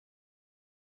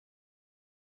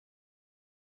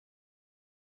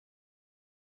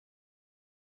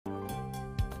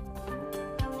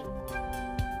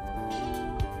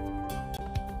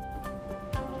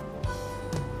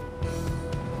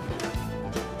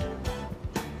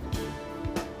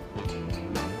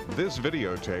This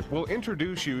videotape will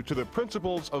introduce you to the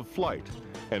principles of flight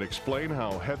and explain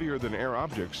how heavier-than-air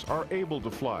objects are able to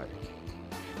fly.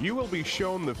 You will be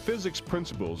shown the physics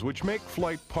principles which make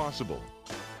flight possible,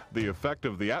 the effect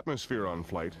of the atmosphere on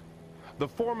flight, the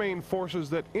four main forces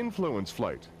that influence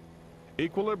flight,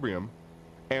 equilibrium,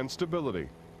 and stability.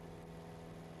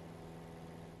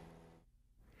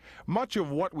 Much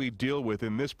of what we deal with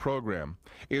in this program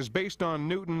is based on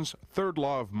Newton's third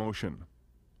law of motion.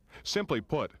 Simply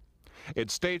put,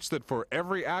 it states that for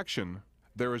every action,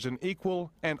 there is an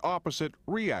equal and opposite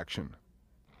reaction.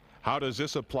 How does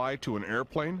this apply to an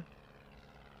airplane?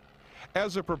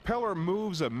 As a propeller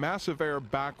moves a mass of air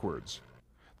backwards,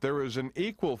 there is an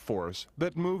equal force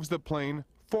that moves the plane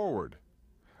forward.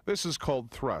 This is called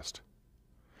thrust.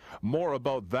 More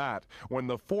about that when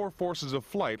the four forces of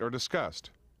flight are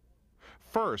discussed.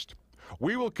 First,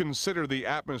 we will consider the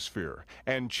atmosphere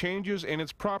and changes in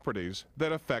its properties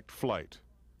that affect flight.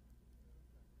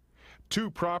 Two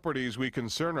properties we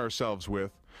concern ourselves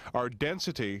with are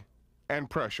density and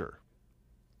pressure.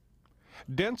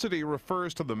 Density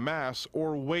refers to the mass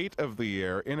or weight of the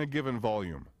air in a given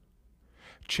volume.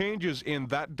 Changes in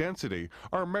that density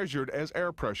are measured as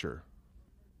air pressure.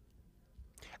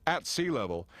 At sea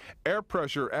level, air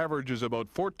pressure averages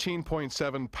about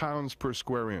 14.7 pounds per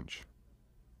square inch.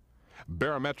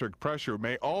 Barometric pressure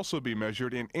may also be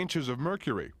measured in inches of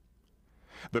mercury.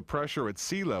 The pressure at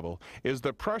sea level is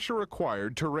the pressure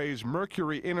required to raise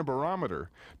mercury in a barometer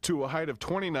to a height of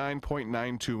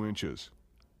 29.92 inches.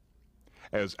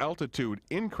 As altitude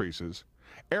increases,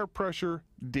 air pressure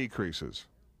decreases.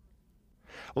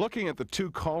 Looking at the two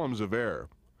columns of air,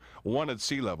 one at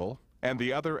sea level and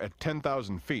the other at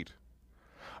 10,000 feet,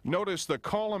 notice the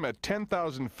column at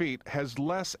 10,000 feet has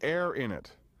less air in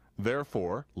it,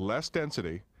 therefore less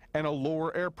density and a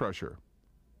lower air pressure.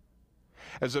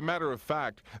 As a matter of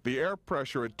fact, the air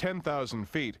pressure at 10,000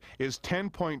 feet is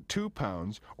 10.2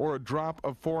 pounds, or a drop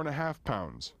of 4.5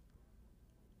 pounds.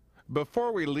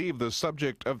 Before we leave the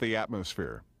subject of the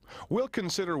atmosphere, we'll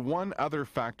consider one other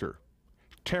factor: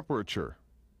 temperature.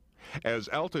 As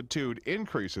altitude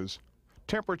increases,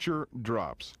 temperature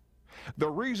drops. The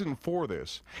reason for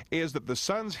this is that the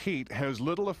sun's heat has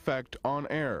little effect on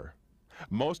air.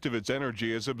 Most of its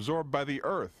energy is absorbed by the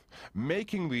Earth,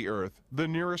 making the Earth the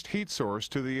nearest heat source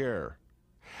to the air.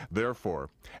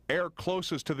 Therefore, air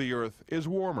closest to the Earth is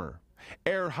warmer.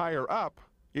 Air higher up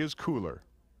is cooler.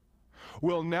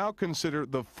 We'll now consider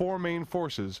the four main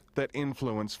forces that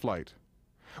influence flight.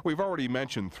 We've already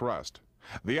mentioned thrust.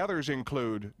 The others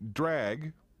include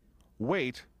drag,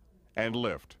 weight, and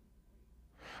lift.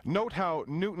 Note how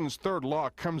Newton's third law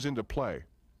comes into play.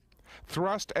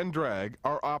 Thrust and drag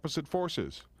are opposite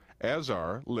forces, as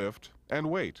are lift and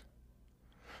weight.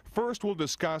 First, we'll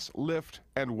discuss lift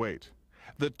and weight,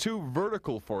 the two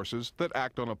vertical forces that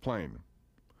act on a plane.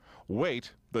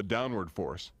 Weight, the downward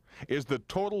force, is the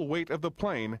total weight of the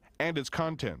plane and its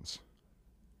contents.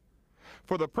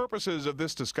 For the purposes of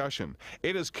this discussion,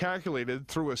 it is calculated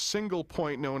through a single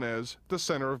point known as the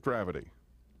center of gravity.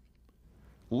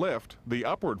 Lift, the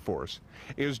upward force,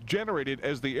 is generated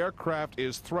as the aircraft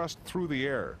is thrust through the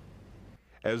air.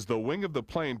 As the wing of the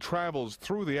plane travels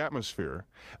through the atmosphere,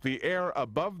 the air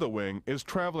above the wing is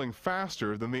traveling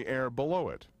faster than the air below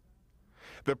it.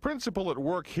 The principle at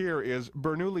work here is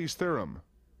Bernoulli's theorem.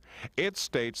 It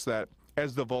states that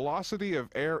as the velocity of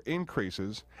air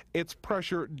increases, its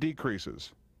pressure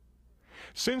decreases.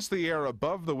 Since the air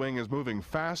above the wing is moving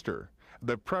faster,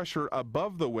 the pressure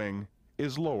above the wing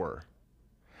is lower.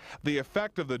 The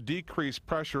effect of the decreased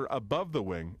pressure above the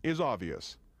wing is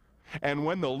obvious. And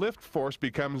when the lift force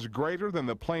becomes greater than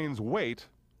the plane's weight,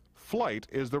 flight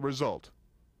is the result.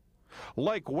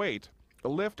 Like weight,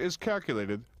 lift is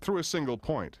calculated through a single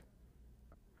point.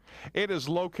 It is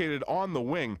located on the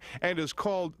wing and is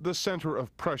called the center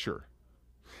of pressure.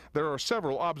 There are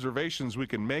several observations we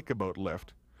can make about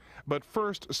lift, but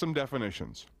first some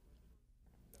definitions.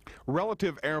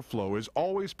 Relative airflow is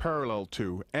always parallel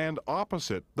to and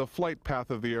opposite the flight path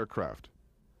of the aircraft.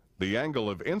 The angle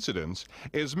of incidence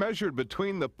is measured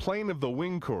between the plane of the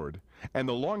wing chord and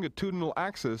the longitudinal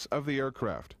axis of the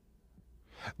aircraft.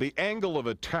 The angle of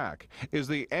attack is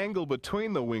the angle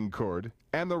between the wing chord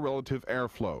and the relative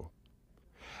airflow.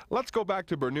 Let's go back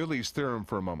to Bernoulli's theorem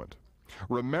for a moment.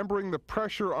 Remembering the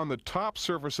pressure on the top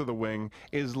surface of the wing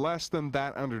is less than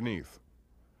that underneath.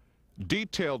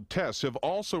 Detailed tests have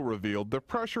also revealed the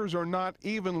pressures are not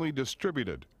evenly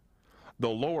distributed. The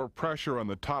lower pressure on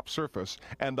the top surface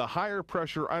and the higher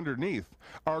pressure underneath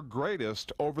are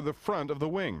greatest over the front of the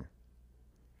wing.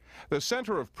 The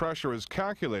center of pressure is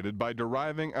calculated by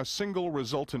deriving a single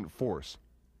resultant force.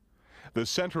 The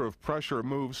center of pressure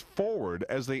moves forward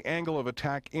as the angle of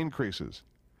attack increases.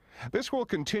 This will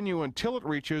continue until it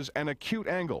reaches an acute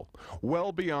angle,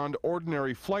 well beyond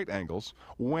ordinary flight angles,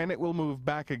 when it will move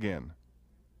back again.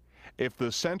 If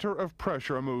the center of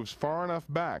pressure moves far enough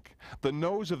back, the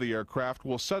nose of the aircraft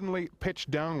will suddenly pitch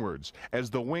downwards as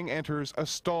the wing enters a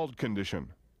stalled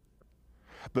condition.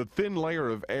 The thin layer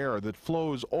of air that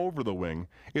flows over the wing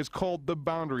is called the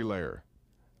boundary layer.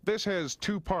 This has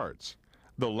two parts,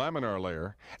 the laminar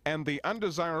layer and the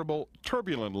undesirable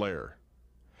turbulent layer.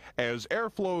 As air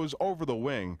flows over the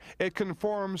wing, it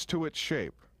conforms to its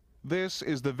shape. This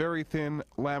is the very thin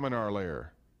laminar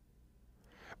layer.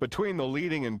 Between the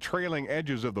leading and trailing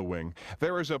edges of the wing,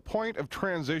 there is a point of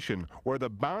transition where the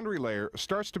boundary layer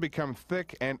starts to become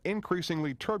thick and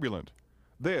increasingly turbulent.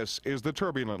 This is the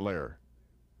turbulent layer.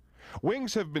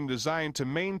 Wings have been designed to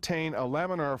maintain a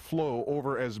laminar flow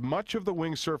over as much of the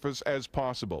wing surface as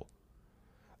possible.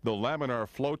 The laminar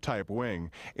flow type wing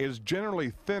is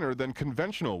generally thinner than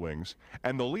conventional wings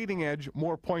and the leading edge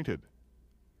more pointed.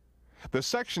 The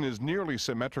section is nearly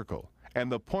symmetrical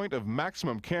and the point of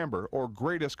maximum camber or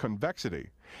greatest convexity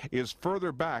is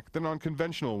further back than on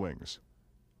conventional wings.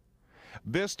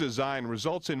 This design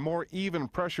results in more even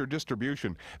pressure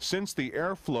distribution since the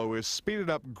airflow is speeded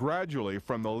up gradually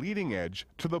from the leading edge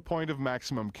to the point of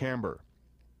maximum camber.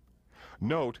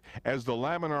 Note, as the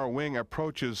laminar wing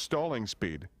approaches stalling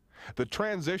speed, the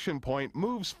transition point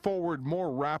moves forward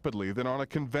more rapidly than on a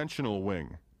conventional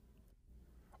wing.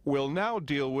 We'll now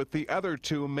deal with the other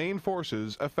two main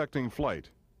forces affecting flight,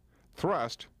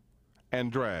 thrust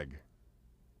and drag.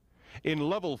 In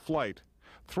level flight,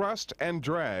 thrust and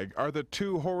drag are the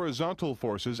two horizontal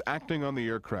forces acting on the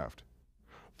aircraft.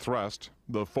 Thrust,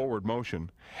 the forward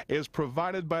motion, is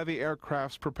provided by the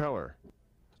aircraft's propeller.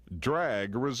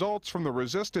 Drag results from the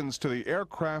resistance to the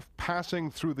aircraft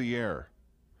passing through the air.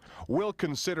 We'll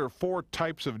consider four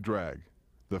types of drag.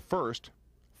 The first,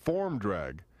 form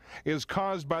drag, is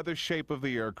caused by the shape of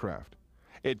the aircraft.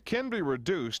 It can be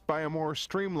reduced by a more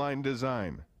streamlined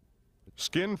design.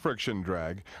 Skin friction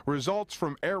drag results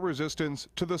from air resistance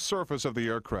to the surface of the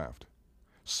aircraft.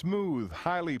 Smooth,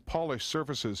 highly polished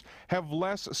surfaces have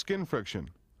less skin friction.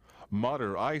 Mud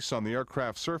or ice on the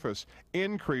aircraft surface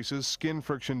increases skin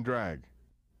friction drag.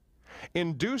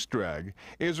 Induced drag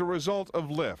is a result of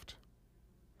lift.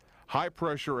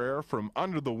 High-pressure air from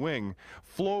under the wing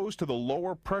flows to the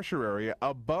lower pressure area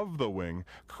above the wing,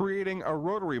 creating a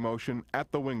rotary motion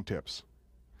at the wingtips.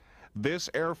 This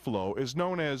airflow is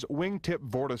known as wingtip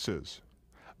vortices.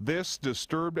 This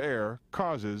disturbed air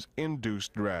causes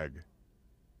induced drag.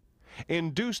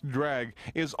 Induced drag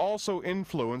is also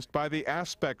influenced by the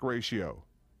aspect ratio.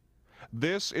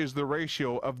 This is the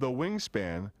ratio of the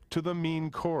wingspan to the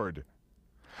mean chord.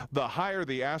 The higher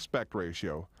the aspect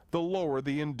ratio, the lower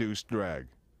the induced drag.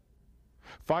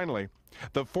 Finally,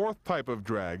 the fourth type of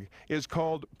drag is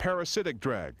called parasitic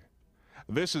drag.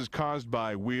 This is caused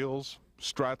by wheels,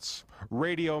 struts,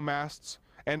 radio masts,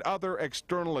 and other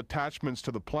external attachments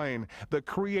to the plane that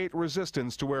create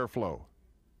resistance to airflow.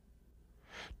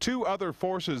 Two other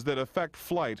forces that affect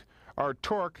flight are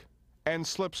torque and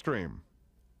slipstream.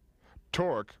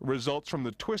 Torque results from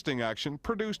the twisting action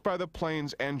produced by the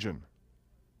plane's engine.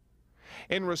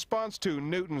 In response to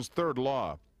Newton's third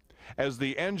law, as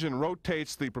the engine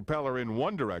rotates the propeller in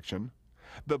one direction,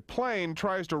 the plane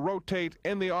tries to rotate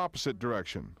in the opposite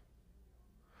direction.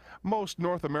 Most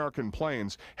North American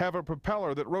planes have a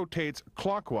propeller that rotates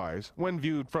clockwise when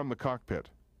viewed from the cockpit.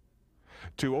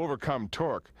 To overcome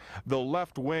torque, the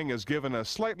left wing is given a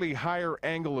slightly higher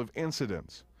angle of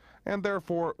incidence, and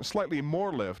therefore slightly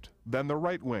more lift than the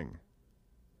right wing.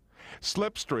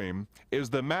 Slipstream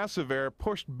is the mass of air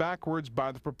pushed backwards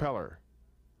by the propeller.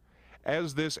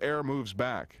 As this air moves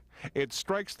back, it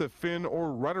strikes the fin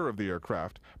or rudder of the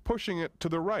aircraft, pushing it to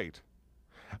the right.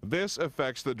 This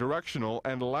affects the directional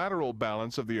and lateral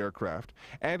balance of the aircraft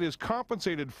and is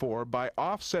compensated for by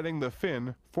offsetting the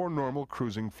fin for normal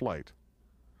cruising flight.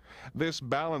 This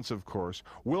balance, of course,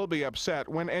 will be upset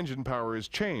when engine power is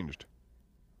changed.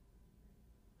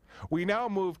 We now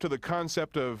move to the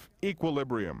concept of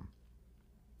equilibrium.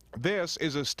 This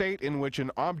is a state in which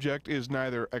an object is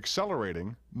neither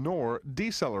accelerating nor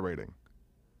decelerating.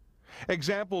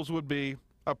 Examples would be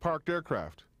a parked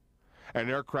aircraft, an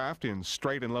aircraft in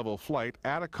straight and level flight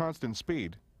at a constant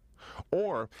speed,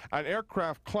 or an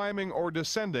aircraft climbing or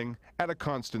descending at a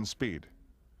constant speed.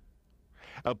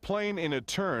 A plane in a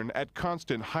turn at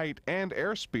constant height and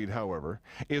airspeed, however,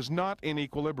 is not in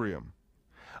equilibrium.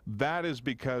 That is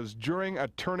because during a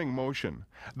turning motion,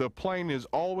 the plane is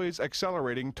always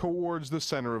accelerating towards the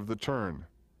center of the turn.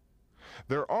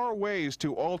 There are ways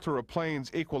to alter a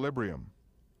plane's equilibrium.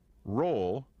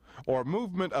 Roll, or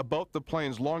movement about the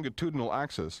plane's longitudinal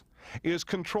axis, is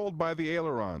controlled by the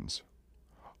ailerons.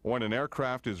 When an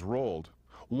aircraft is rolled,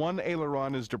 one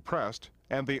aileron is depressed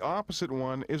and the opposite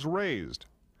one is raised.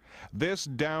 This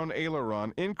down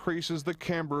aileron increases the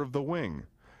camber of the wing,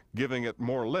 giving it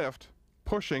more lift,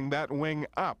 pushing that wing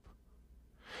up.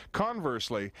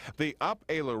 Conversely, the up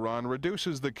aileron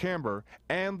reduces the camber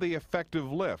and the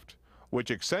effective lift,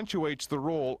 which accentuates the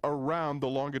roll around the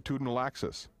longitudinal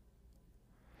axis.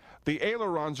 The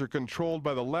ailerons are controlled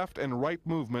by the left and right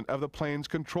movement of the plane's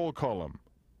control column.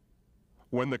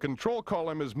 When the control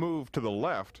column is moved to the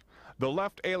left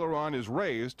aileron is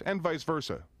raised and vice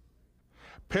versa.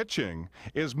 Pitching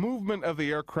is movement of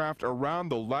the aircraft around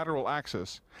the lateral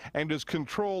axis and is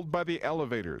controlled by the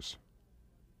elevators.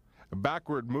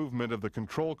 Backward movement of the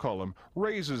control column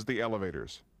raises the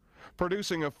elevators,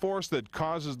 producing a force that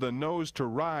causes the nose to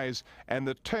rise and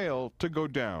the tail to go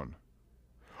down.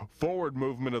 Forward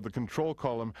movement of the control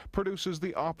column produces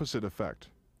the opposite effect.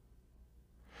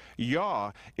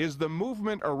 Yaw is the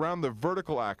movement around the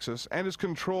vertical axis and is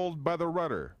controlled by the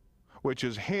rudder, which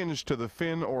is hinged to the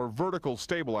fin or vertical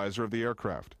stabilizer of the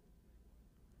aircraft.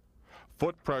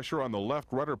 Foot pressure on the left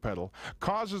rudder pedal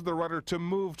causes the rudder to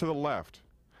move to the left.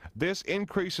 This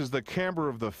increases the camber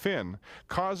of the fin,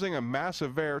 causing a mass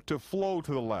of air to flow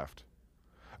to the left.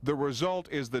 The result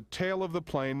is the tail of the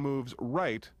plane moves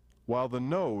right while the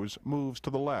nose moves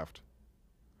to the left.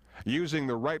 Using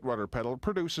the right rudder pedal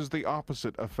produces the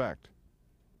opposite effect.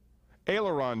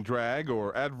 Aileron drag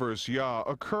or adverse yaw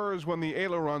occurs when the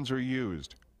ailerons are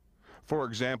used. For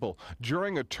example,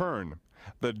 during a turn,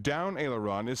 the down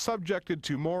aileron is subjected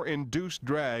to more induced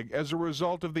drag as a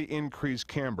result of the increased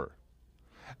camber.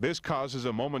 This causes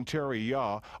a momentary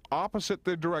yaw opposite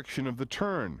the direction of the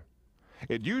turn.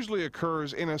 It usually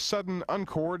occurs in a sudden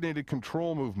uncoordinated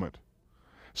control movement.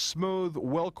 Smooth,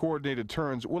 well-coordinated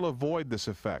turns will avoid this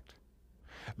effect.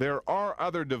 There are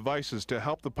other devices to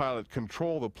help the pilot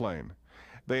control the plane.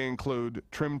 They include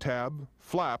trim tab,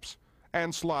 flaps,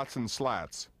 and slots and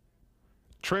slats.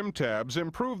 Trim tabs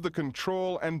improve the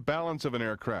control and balance of an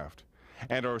aircraft,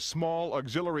 and are small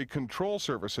auxiliary control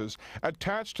surfaces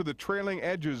attached to the trailing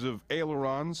edges of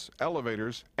ailerons,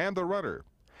 elevators, and the rudder.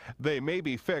 They may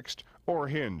be fixed or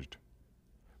hinged.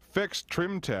 Fixed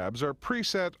trim tabs are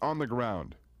preset on the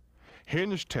ground.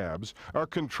 Hinged tabs are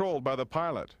controlled by the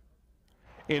pilot.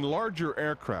 In larger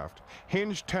aircraft,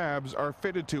 hinged tabs are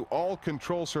fitted to all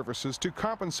control surfaces to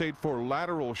compensate for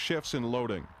lateral shifts in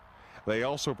loading. They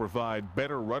also provide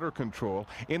better rudder control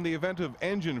in the event of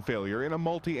engine failure in a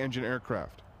multi-engine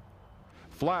aircraft.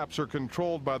 Flaps are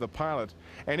controlled by the pilot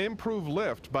and improve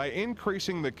lift by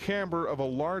increasing the camber of a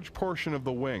large portion of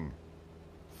the wing.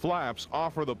 Flaps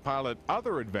offer the pilot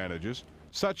other advantages,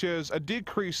 such as a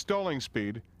decreased stalling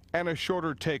speed and a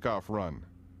shorter takeoff run.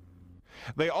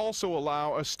 They also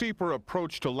allow a steeper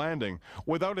approach to landing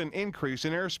without an increase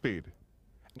in airspeed.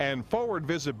 And forward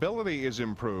visibility is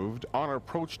improved on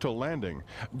approach to landing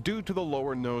due to the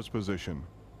lower nose position.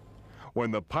 When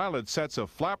the pilot sets a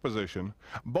flap position,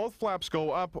 both flaps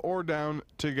go up or down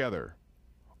together.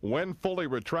 When fully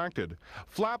retracted,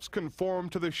 flaps conform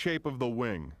to the shape of the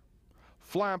wing.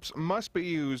 Flaps must be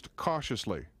used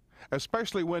cautiously,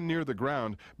 especially when near the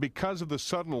ground because of the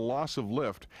sudden loss of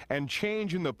lift and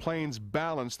change in the plane's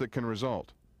balance that can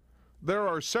result. There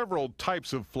are several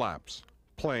types of flaps: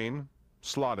 plain,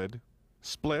 slotted,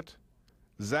 split,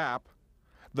 zap,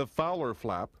 the Fowler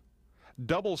flap,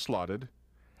 double slotted,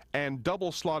 and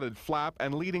double slotted flap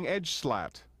and leading edge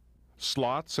slat.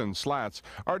 Slots and slats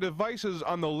are devices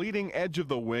on the leading edge of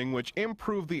the wing which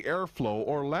improve the airflow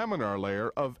or laminar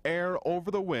layer of air over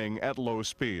the wing at low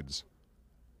speeds.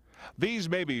 These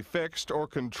may be fixed or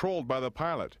controlled by the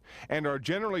pilot and are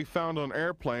generally found on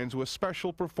airplanes with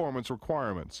special performance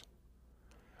requirements.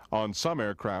 On some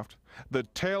aircraft, the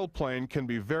tailplane can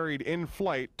be varied in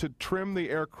flight to trim the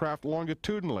aircraft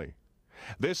longitudinally.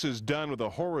 This is done with a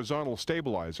horizontal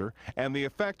stabilizer, and the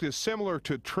effect is similar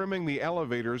to trimming the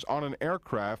elevators on an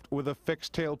aircraft with a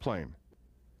fixed tailplane.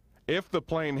 If the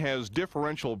plane has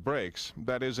differential brakes,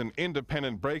 that is an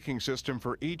independent braking system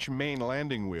for each main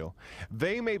landing wheel,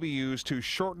 they may be used to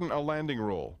shorten a landing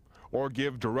roll or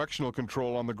give directional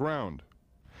control on the ground.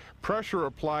 Pressure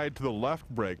applied to the left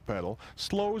brake pedal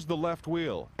slows the left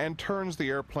wheel and turns the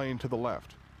airplane to the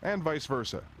left, and vice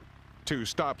versa. To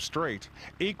stop straight,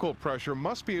 equal pressure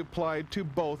must be applied to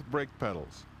both brake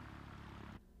pedals.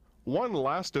 One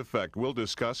last effect we'll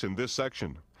discuss in this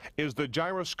section is the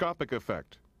gyroscopic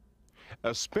effect.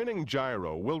 A spinning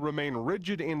gyro will remain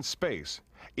rigid in space,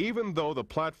 even though the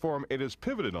platform it is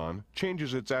pivoted on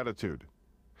changes its attitude.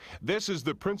 This is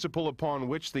the principle upon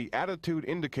which the attitude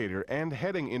indicator and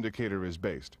heading indicator is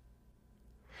based.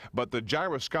 But the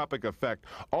gyroscopic effect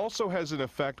also has an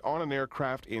effect on an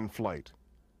aircraft in flight.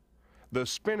 The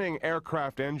spinning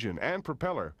aircraft engine and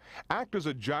propeller act as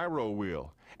a gyro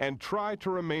wheel and try to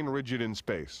remain rigid in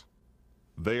space.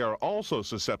 They are also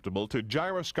susceptible to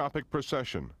gyroscopic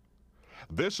precession.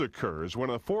 This occurs when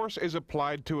a force is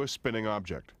applied to a spinning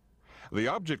object. The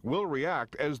object will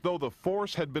react as though the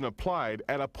force had been applied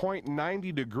at a point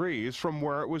 90 degrees from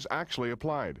where it was actually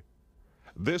applied.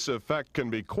 This effect can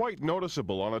be quite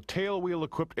noticeable on a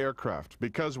tailwheel-equipped aircraft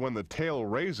because when the tail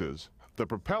raises, the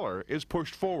propeller is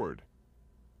pushed forward.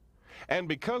 And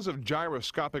because of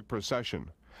gyroscopic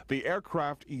precession, the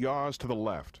aircraft yaws to the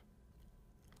left.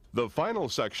 The final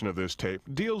section of this tape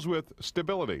deals with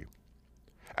stability.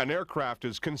 An aircraft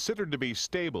is considered to be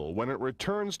stable when it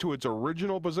returns to its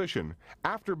original position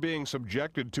after being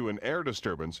subjected to an air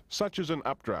disturbance such as an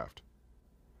updraft.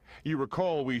 You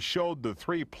recall we showed the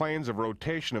three planes of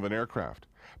rotation of an aircraft: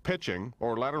 pitching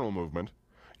or lateral movement,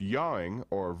 yawing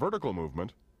or vertical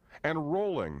movement, and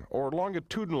rolling or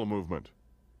longitudinal movement.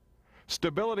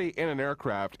 Stability in an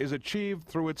aircraft is achieved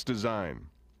through its design.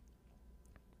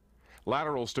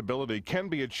 Lateral stability can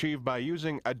be achieved by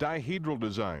using a dihedral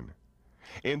design.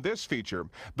 In this feature,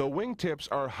 the wingtips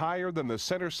are higher than the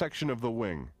center section of the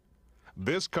wing.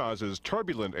 This causes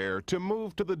turbulent air to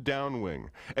move to the downwing,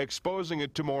 exposing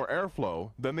it to more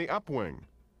airflow than the upwing.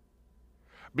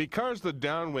 Because the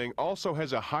downwing also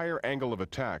has a higher angle of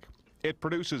attack, it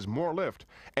produces more lift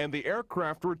and the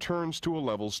aircraft returns to a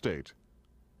level state.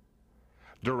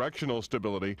 Directional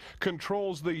stability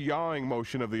controls the yawing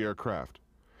motion of the aircraft.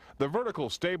 The vertical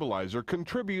stabilizer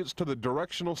contributes to the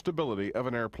directional stability of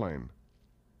an airplane.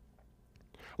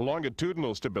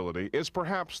 Longitudinal stability is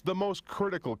perhaps the most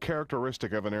critical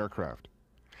characteristic of an aircraft.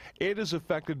 It is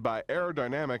affected by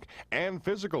aerodynamic and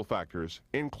physical factors,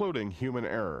 including human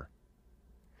error.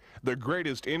 The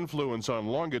greatest influence on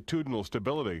longitudinal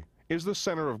stability is the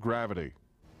center of gravity.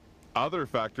 Other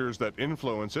factors that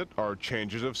influence it are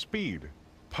changes of speed,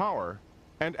 power,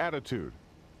 and attitude.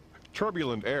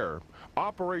 Turbulent air,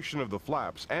 operation of the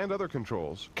flaps, and other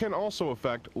controls can also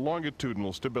affect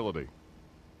longitudinal stability.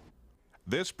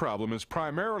 This problem is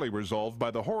primarily resolved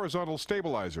by the horizontal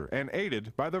stabilizer and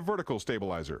aided by the vertical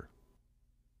stabilizer.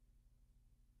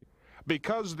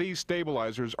 Because these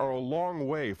stabilizers are a long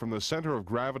way from the center of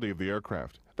gravity of the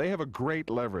aircraft, they have a great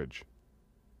leverage.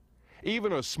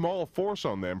 Even a small force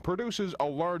on them produces a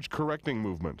large correcting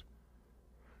movement.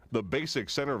 The basic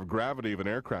center of gravity of an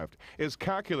aircraft is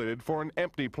calculated for an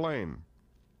empty plane.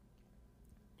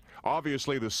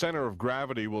 Obviously, the center of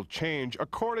gravity will change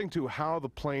according to how the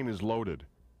plane is loaded.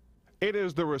 It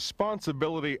is the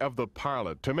responsibility of the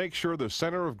pilot to make sure the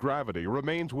center of gravity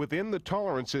remains within the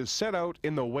tolerances set out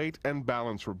in the weight and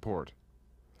balance report.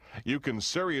 You can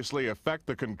seriously affect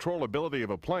the controllability of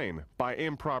a plane by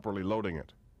improperly loading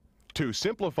it. To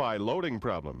simplify loading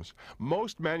problems,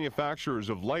 most manufacturers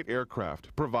of light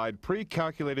aircraft provide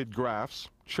pre-calculated graphs,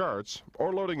 charts,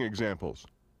 or loading examples.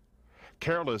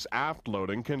 Careless aft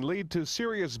loading can lead to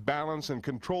serious balance and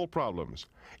control problems,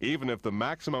 even if the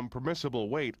maximum permissible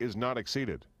weight is not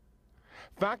exceeded.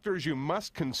 Factors you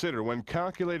must consider when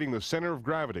calculating the center of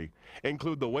gravity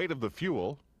include the weight of the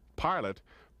fuel, pilot,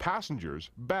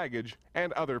 passengers, baggage,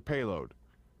 and other payload.